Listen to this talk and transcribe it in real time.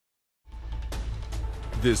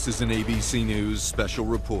This is an ABC News special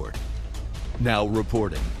report. Now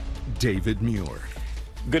reporting, David Muir.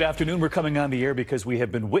 Good afternoon. We're coming on the air because we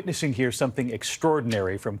have been witnessing here something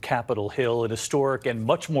extraordinary from Capitol Hill, an historic and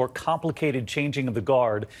much more complicated changing of the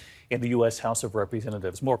guard in the U.S. House of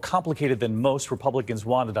Representatives. More complicated than most Republicans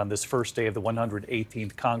wanted on this first day of the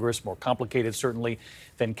 118th Congress. More complicated, certainly,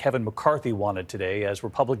 than Kevin McCarthy wanted today, as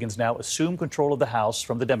Republicans now assume control of the House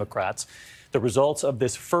from the Democrats. The results of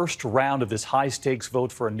this first round of this high-stakes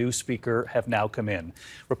vote for a new speaker have now come in.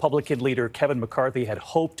 Republican leader Kevin McCarthy had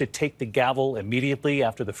hoped to take the gavel immediately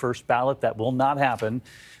after the first ballot. That will not happen.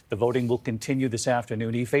 The voting will continue this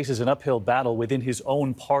afternoon. He faces an uphill battle within his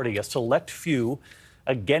own party, a select few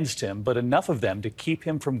against him, but enough of them to keep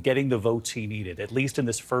him from getting the votes he needed, at least in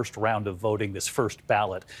this first round of voting, this first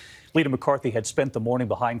ballot. Leader McCarthy had spent the morning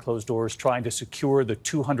behind closed doors trying to secure the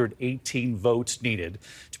 218 votes needed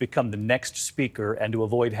to become the next speaker and to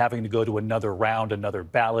avoid having to go to another round, another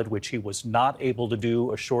ballot, which he was not able to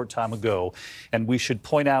do a short time ago. And we should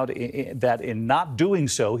point out that in not doing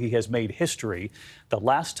so, he has made history. The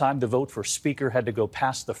last time the vote for speaker had to go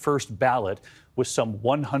past the first ballot was some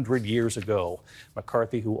 100 years ago.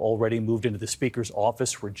 McCarthy, who already moved into the Speaker's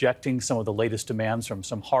office, rejecting some of the latest demands from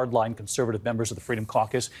some hardline conservative members of the Freedom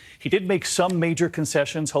Caucus. He did make some major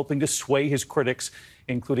concessions, hoping to sway his critics,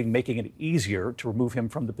 including making it easier to remove him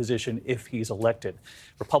from the position if he's elected.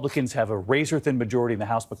 Republicans have a razor-thin majority in the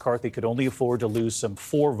House. McCarthy could only afford to lose some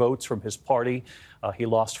 4 votes from his party. He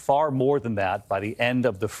lost far more than that by the end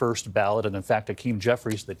of the first ballot. And in fact, Hakeem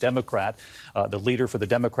Jeffries, the Democrat, the leader for the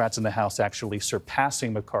Democrats in the House, actually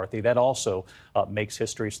surpassing McCarthy. That also makes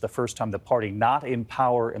history. It's the first time the party not in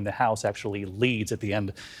power in the House actually leads at the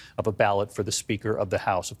end of a ballot for the Speaker of the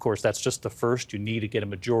House. Of course, that's just the first. You need to get a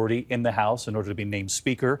majority in the House in order to be named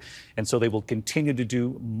Speaker. And so they will continue to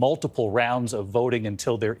do multiple rounds of voting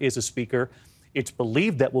until there is a Speaker. It's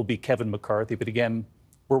believed that will be Kevin McCarthy. But again,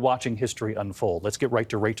 we're watching history unfold. Let's get right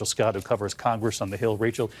to Rachel Scott, who covers Congress on the Hill.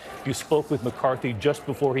 Rachel, you spoke with McCarthy just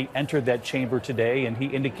before he entered that chamber today, and he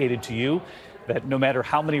indicated to you that no matter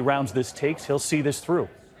how many rounds this takes, he'll see this through.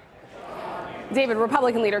 David,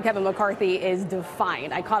 Republican leader Kevin McCarthy is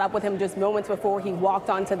defiant. I caught up with him just moments before he walked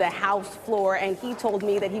onto the House floor, and he told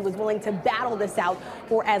me that he was willing to battle this out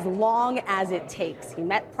for as long as it takes. He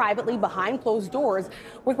met privately behind closed doors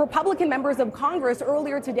with Republican members of Congress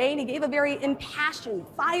earlier today, and he gave a very impassioned,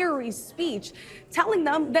 fiery speech telling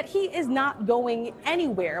them that he is not going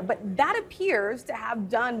anywhere. But that appears to have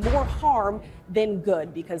done more harm than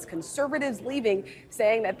good, because conservatives leaving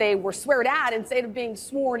saying that they were sweared at instead of being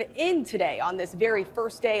sworn in today on this very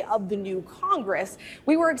first day of the new Congress.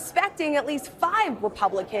 We were expecting at least 5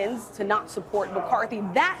 Republicans to not support McCarthy.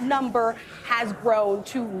 That number has grown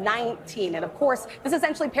to 19. And of course, this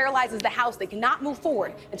essentially paralyzes the House. They cannot move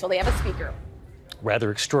forward until they have a speaker.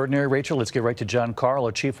 Rather extraordinary, Rachel. Let's get right to John Carl,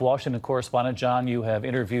 our chief Washington correspondent. John, you have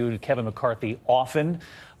interviewed Kevin McCarthy often.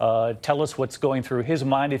 Tell us what's going through his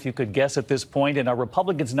mind, if you could guess at this point. And are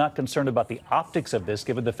Republicans not concerned about the optics of this,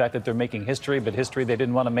 given the fact that they're making history, but history they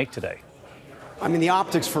didn't want to make today? I mean, the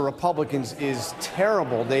optics for Republicans is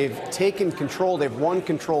terrible. They've taken control. They've won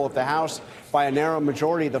control of the House by a narrow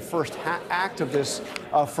majority. The first act of this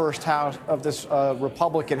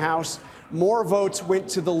Republican House, more votes went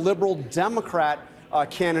to the liberal Democrat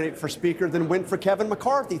candidate for Speaker than went for Kevin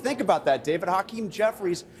McCarthy. Think about that, David. Hakeem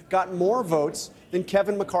Jeffries got more votes than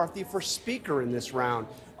Kevin McCarthy for Speaker in this round.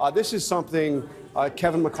 This is something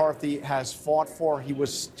Kevin McCarthy has fought for. He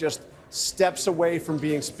was just steps away from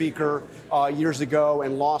being Speaker years ago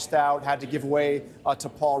and lost out, had to give way to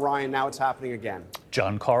Paul Ryan. Now it's happening again.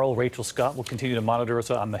 John Carl, Rachel Scott will continue to monitor us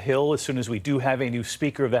on the Hill. As soon as we do have a new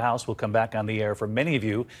Speaker of the House, we'll come back on the air. For many of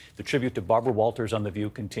you, the tribute to Barbara Walters on The View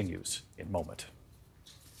continues in a moment.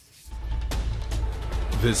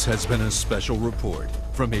 This has been a special report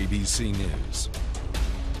from ABC News.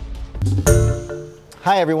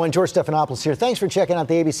 Hi, everyone. George Stephanopoulos here. Thanks for checking out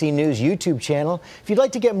the ABC News YouTube channel. If you'd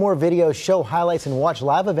like to get more videos, show highlights, and watch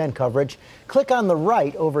live event coverage, click on the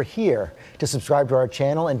right over here to subscribe to our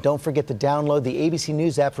channel. And don't forget to download the ABC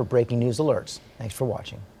News app for breaking news alerts. Thanks for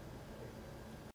watching.